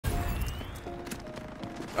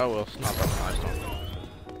Oh well, it's not that nice.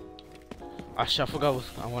 Actually, I forgot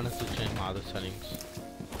I wanted to change my other settings.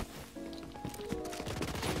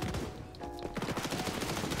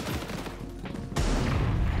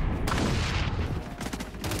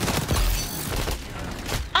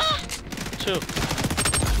 Chill.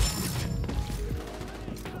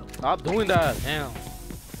 Stop doing that, damn.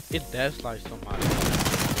 It does like somebody.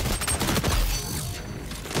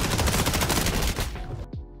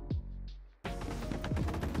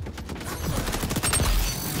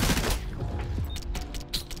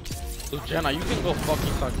 Dude, Jenna, you can go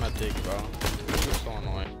fucking suck my dick, bro. You're so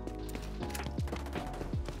annoying.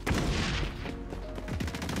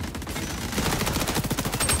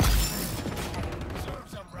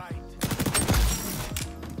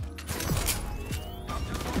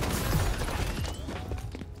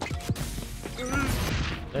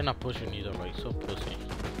 They're not pushing either, right? So pussy.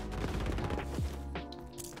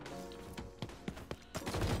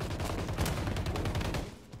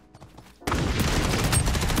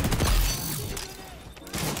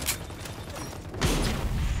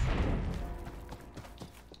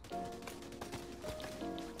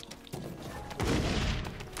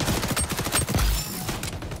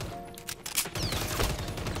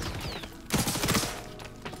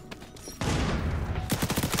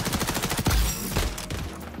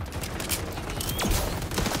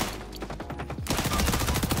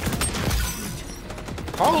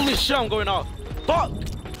 Holy shit, I'm going off. Fuck!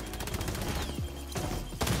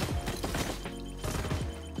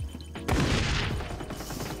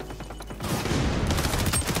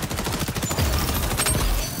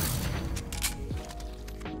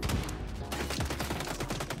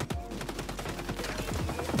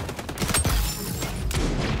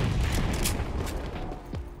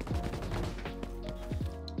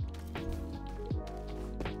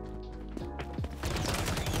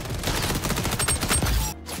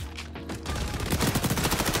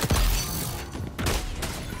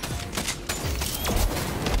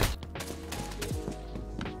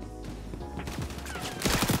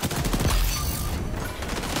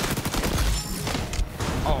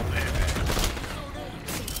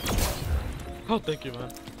 Oh, thank you, man.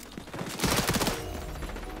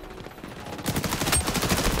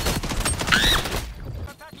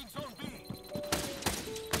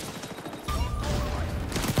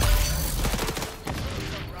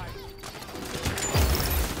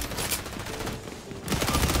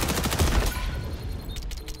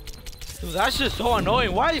 Dude, that's just so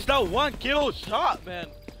annoying. Why is that one kill shot, man?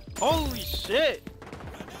 Holy shit.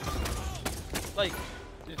 Like,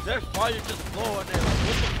 is there fire just blow on there? Like,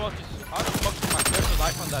 what the fuck is... How the fuck is my character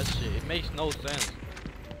life on that shit? It makes no sense.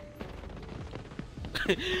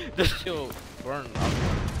 This shit will burn up.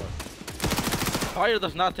 Fire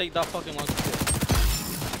does not take that fucking long to kill.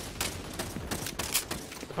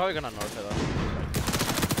 They're probably gonna north it up.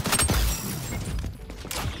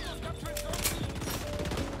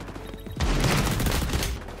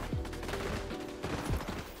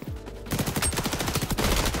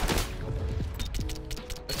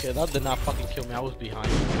 Okay, that did not fucking kill me. I was behind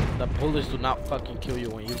you. The bullets do not fucking kill you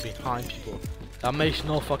when you're behind people. That makes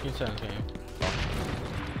no fucking sense, game.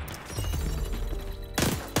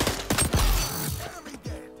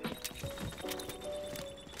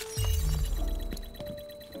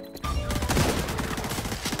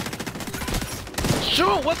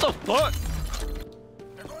 Shoot! What the fuck?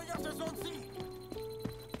 They're going after zone C.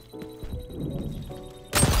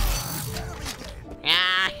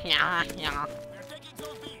 Yeah.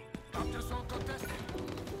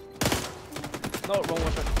 No, wrong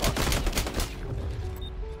weapon. Fuck.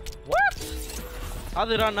 What? How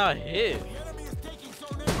did I not hit? The enemy is taking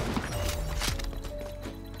zone A.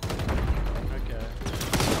 Okay.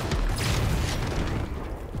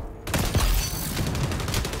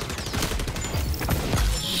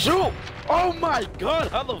 Shoot! Oh my god!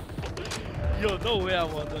 How the fuck? Yo, no way I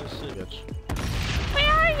want that shit, bitch.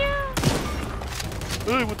 Where are you?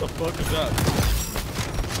 Hey, what the fuck is that?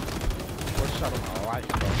 First shot of my life,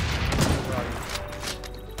 bro. Where are you?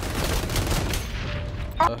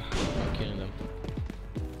 I'm killing them.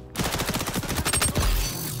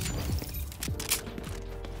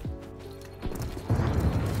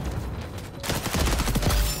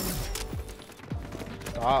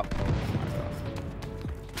 Stop. Oh my god.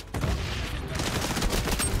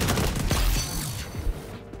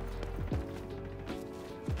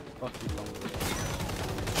 Fuck you, Lumber.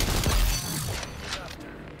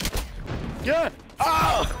 Yeah!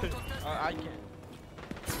 Oh! I can't.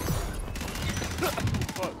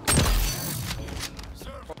 Fuck.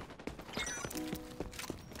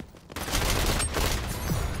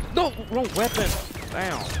 No, wrong weapon.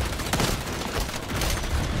 Damn.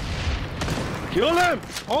 Kill him!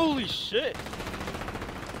 Holy shit!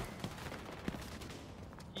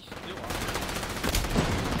 He's still on.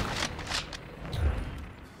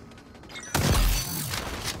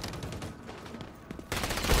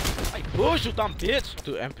 I push you, dumb bitch!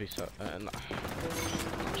 Dude, MP set. Nah.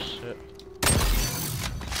 Oh, shit.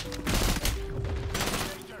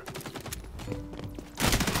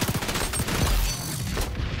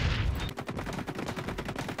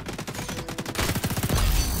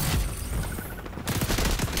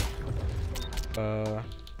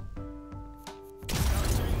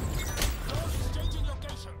 Changing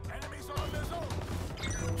location. Enemies are on the zone.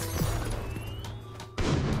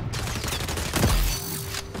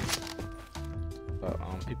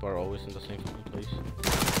 People are always in the same fucking place.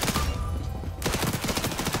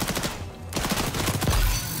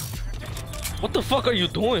 What the fuck are you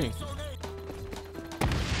doing?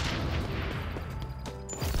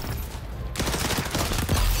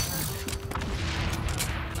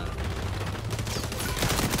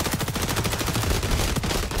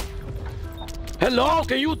 Hello,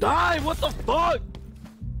 can you die? What the fuck?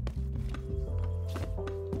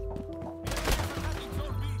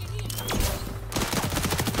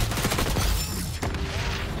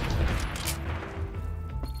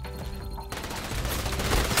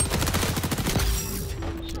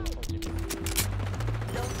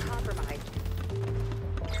 Zone compromised.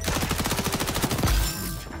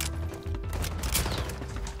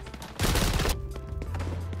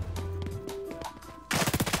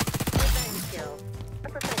 Revenge kill. A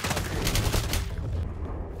professional crew.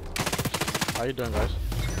 How you doing, guys?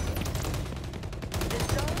 The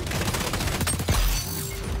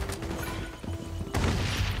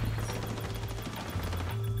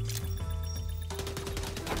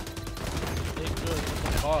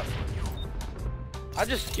zone I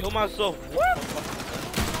just killed myself. What?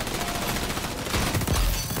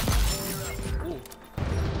 Ooh.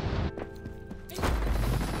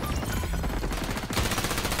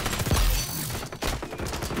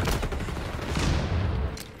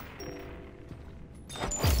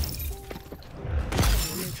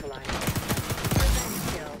 neutralized. Revenge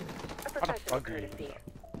kill. A How the professional fuck do you do courtesy. that?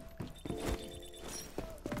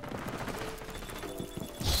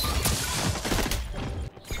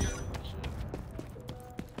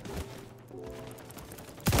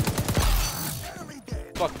 Enemy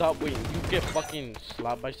dead. Fucked up. Wait, you get fucking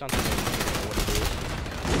slapped by something. And you don't know what it is.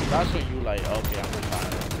 That's when you like, okay, I'm gonna die.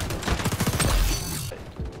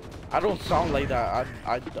 I don't sound like that.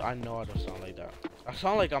 I know I don't sound like that. I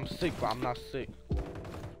sound like I'm sick, but I'm not sick.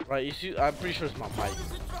 Right? You see, I'm pretty sure it's my mic.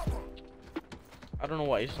 I don't know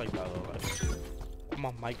why it's like that though. Like,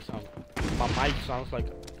 my mic sounds like,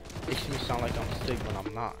 makes me sound like I'm sick when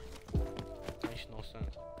I'm not. Makes no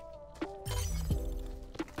sense.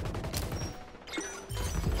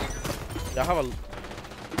 Yeah, I have a.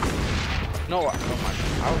 No, I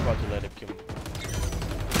was about to let it kill me.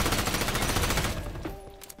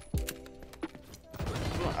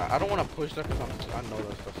 I don't want to push that because I know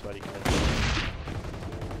that stuff's already good.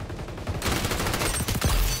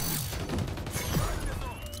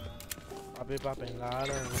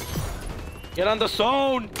 Get on the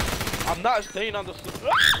zone! I'm not staying on the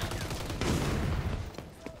zone.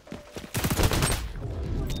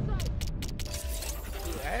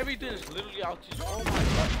 Dude, everything is literally out to. Oh my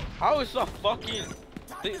god. How is a fucking.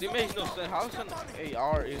 They make no sense. How is an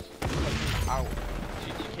AR is fucking out?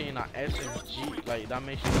 TTK and an SMG. Like, that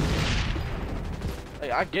makes no sense.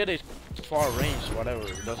 Like, I get it. Far range, whatever.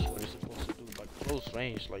 That's what it's supposed to do. But close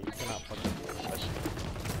range, like, you cannot fucking do that shit.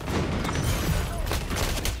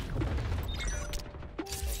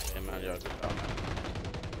 Okay, man, you're good.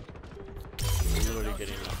 You're literally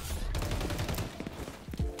getting it.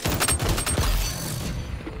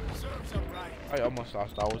 Serves up right. I almost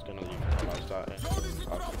lost. I was gonna leave. I lost that. Them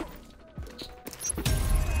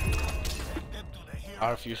to the hero.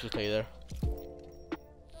 I refuse to stay there.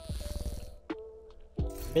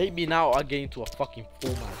 Maybe now I get into a fucking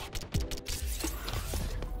full match.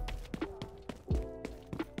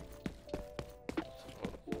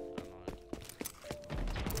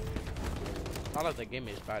 Not that the game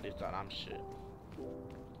is bad, it's that I'm shit.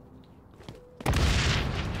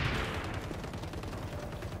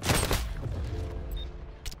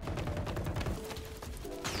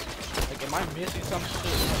 Like, am I missing some shit?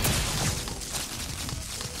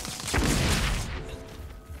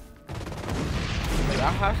 Like, I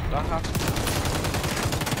have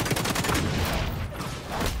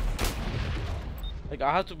like,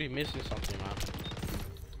 I have to be missing something, man.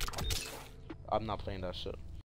 I'm not playing that shit.